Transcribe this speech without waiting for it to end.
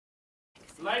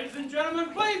Ladies and gentlemen,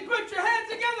 please put your hands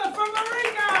together for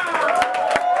Marayke!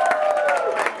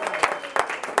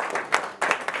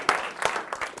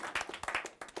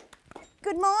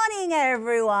 Good morning,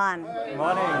 everyone. Good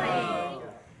morning.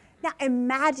 Now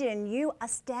imagine you are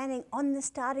standing on the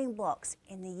starting blocks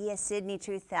in the year Sydney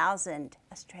 2000.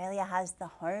 Australia has the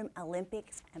home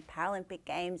Olympics and Paralympic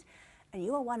Games, and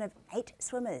you are one of 8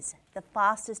 swimmers, the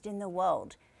fastest in the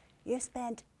world. You've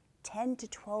spent 10 to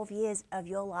 12 years of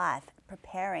your life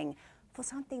preparing for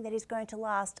something that is going to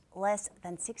last less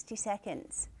than 60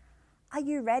 seconds. Are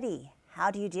you ready? How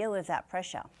do you deal with that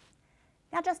pressure?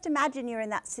 Now just imagine you're in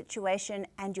that situation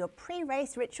and your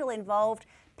pre-race ritual involved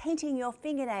painting your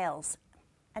fingernails,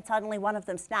 and suddenly one of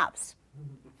them snaps.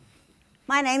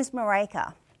 My name's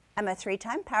Marayke. I'm a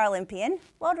 3-time Paralympian,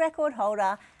 world record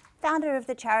holder, founder of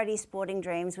the charity Sporting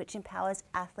Dreams, which empowers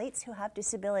athletes who have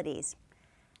disabilities.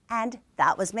 And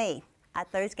that was me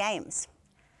at those games.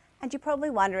 And you're probably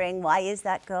wondering, why is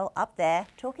that girl up there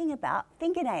talking about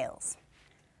fingernails?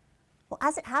 Well,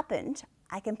 as it happened,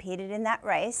 I competed in that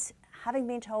race, having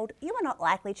been told, you are not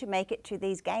likely to make it to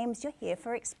these games, you're here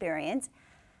for experience.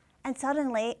 And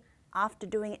suddenly, after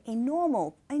doing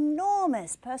an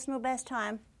enormous personal best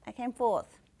time, I came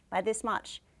fourth by this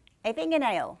much, a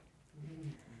fingernail.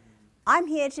 I'm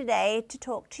here today to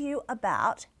talk to you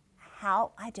about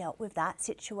how I dealt with that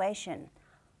situation.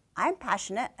 I'm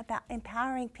passionate about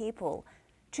empowering people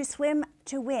to swim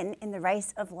to win in the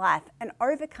race of life and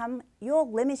overcome your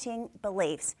limiting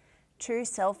beliefs. True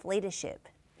self-leadership.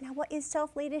 Now, what is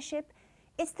self-leadership?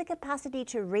 It's the capacity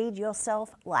to read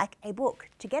yourself like a book,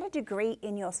 to get a degree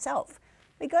in yourself.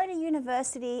 We go to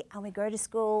university and we go to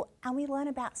school and we learn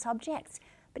about subjects.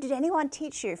 But did anyone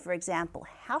teach you, for example,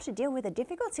 how to deal with a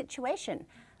difficult situation,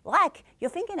 like your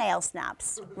fingernail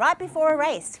snaps right before a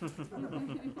race?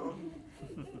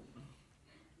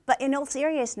 But in all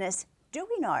seriousness, do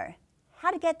we know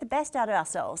how to get the best out of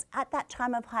ourselves at that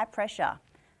time of high pressure?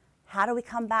 How do we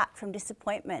come back from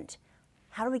disappointment?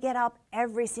 How do we get up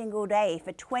every single day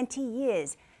for 20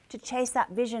 years to chase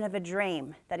that vision of a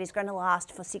dream that is going to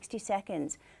last for 60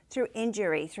 seconds through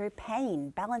injury, through pain,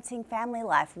 balancing family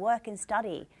life, work and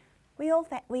study? We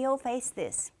all face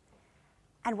this.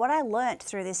 And what I learnt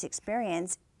through this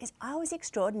experience is I was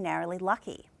extraordinarily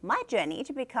lucky. My journey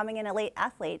to becoming an elite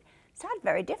athlete started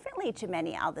very differently to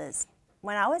many others.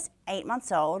 When I was 8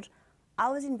 months old, I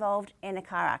was involved in a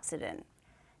car accident.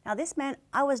 Now this meant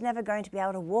I was never going to be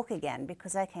able to walk again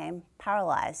because I became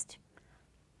paralysed.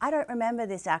 I don't remember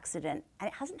this accident, and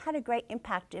it hasn't had a great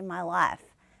impact in my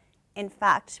life. In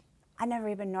fact, I never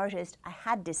even noticed I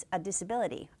had a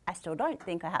disability. I still don't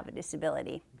think I have a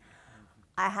disability.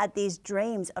 I had these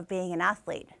dreams of being an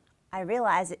athlete. I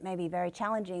realised it may be very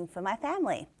challenging for my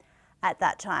family at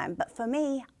that time, but for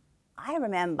me, I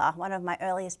remember one of my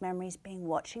earliest memories being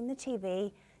watching the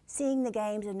TV, seeing the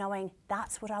games and knowing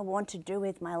that's what I want to do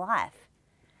with my life.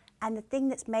 And the thing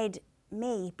that's made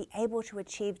me be able to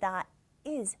achieve that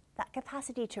is that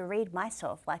capacity to read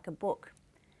myself like a book.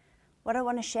 What I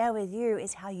want to share with you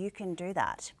is how you can do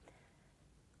that.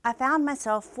 I found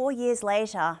myself 4 years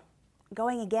later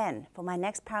going again for my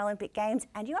next Paralympic Games,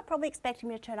 and you are probably expecting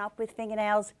me to turn up with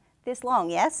fingernails this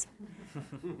long, yes?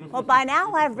 Well, by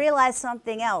now I've realized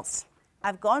something else.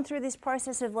 I've gone through this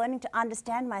process of learning to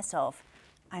understand myself.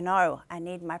 I know I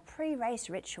need my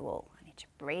pre-race ritual. I need to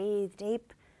breathe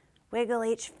deep, wiggle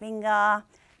each finger,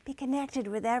 be connected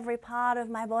with every part of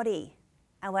my body.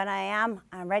 And when I'm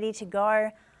ready to go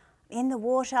in the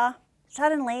water,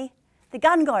 suddenly the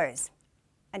gun goes.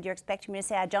 And you're expecting me to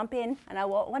say I jump in and I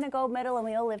won a gold medal and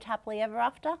we all lived happily ever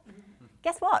after?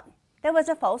 Guess what? There was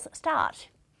a false start.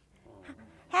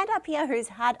 Hand up here who's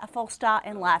had a false start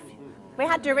in life. We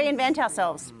had to reinvent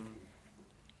ourselves.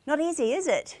 Not easy, is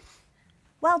it?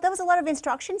 Well, there was a lot of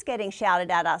instructions getting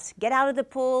shouted at us. Get out of the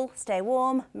pool, stay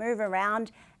warm, move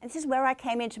around. And this is where I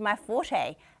came into my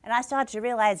forte. And I started to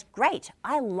realize, great,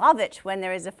 I love it when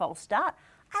there is a false start.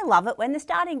 I love it when the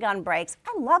starting gun breaks.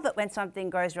 I love it when something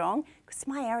goes wrong because it's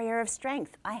my area of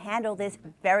strength. I handle this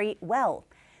very well.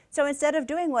 So instead of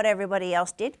doing what everybody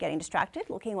else did, getting distracted,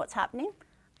 looking what's happening,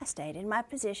 I stayed in my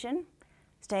position,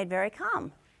 stayed very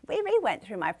calm. We went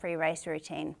through my pre-race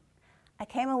routine. I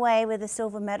came away with a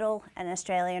silver medal and an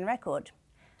Australian record.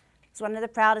 It's one of the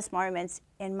proudest moments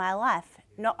in my life,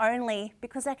 not only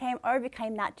because I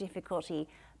overcame that difficulty,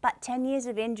 but 10 years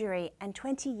of injury and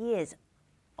 20 years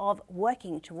of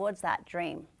working towards that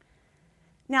dream.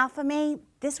 Now for me,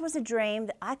 this was a dream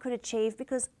that I could achieve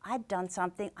because I'd done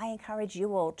something I encourage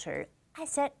you all to. I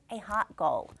set a heart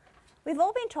goal. We've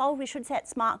all been told we should set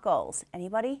SMART goals.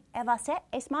 Anybody ever set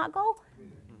a SMART goal?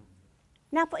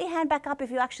 Now put your hand back up if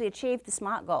you actually achieved the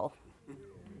SMART goal.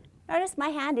 Notice my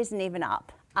hand isn't even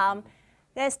up.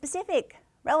 They're specific,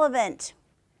 relevant,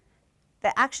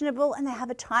 they're actionable, and they have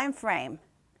a time frame.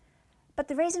 But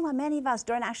the reason why many of us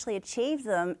don't actually achieve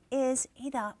them is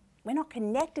either we're not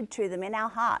connected to them in our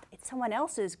heart. It's someone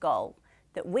else's goal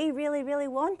that we really, really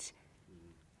want,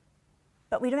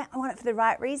 but we don't want it for the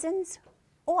right reasons,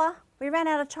 or we ran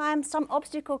out of time, some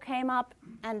obstacle came up,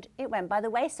 and it went by the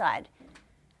wayside.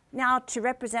 Now, to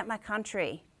represent my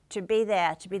country, to be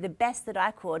there, to be the best that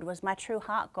I could was my true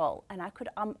heart goal, and I could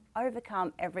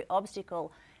overcome every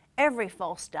obstacle, every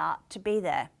false start to be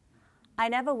there. I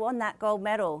never won that gold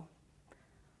medal.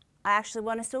 I actually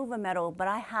won a silver medal, but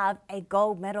I have a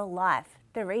gold medal life.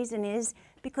 The reason is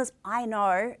because I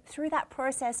know through that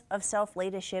process of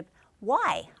self-leadership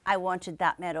why I wanted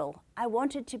that medal. I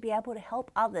wanted to be able to help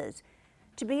others,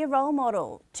 to be a role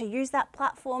model, to use that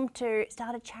platform to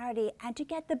start a charity and to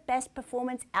get the best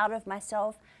performance out of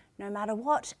myself no matter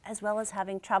what, as well as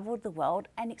having traveled the world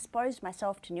and exposed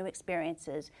myself to new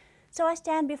experiences. So I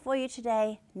stand before you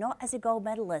today not as a gold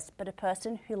medalist, but a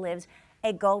person who lives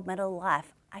a gold medal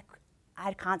life.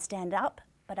 I can't stand up,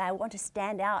 but I want to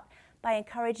stand out by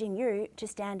encouraging you to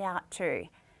stand out too.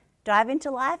 Dive into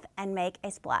life and make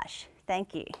a splash.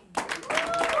 Thank you.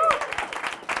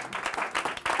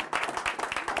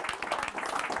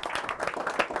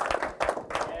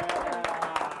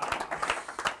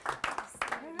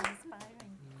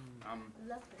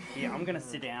 Yeah, I'm going to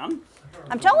sit down.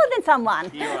 I'm taller than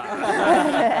someone. You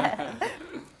are.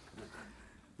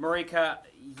 Marayke,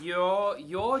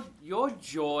 your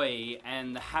joy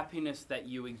and the happiness that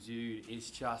you exude is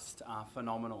just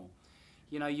phenomenal.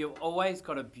 You know, you've always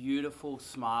got a beautiful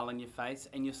smile on your face,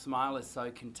 and your smile is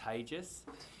so contagious.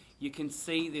 You can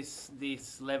see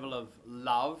this level of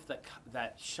love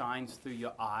that shines through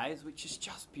your eyes, which is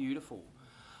just beautiful.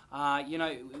 You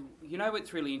know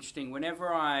what's really interesting?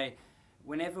 Whenever I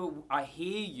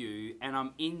hear you and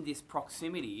I'm in this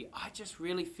proximity, I just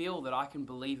really feel that I can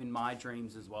believe in my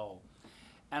dreams as well.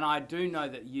 And I do know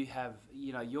that you have,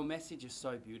 your message is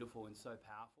so beautiful and so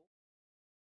powerful.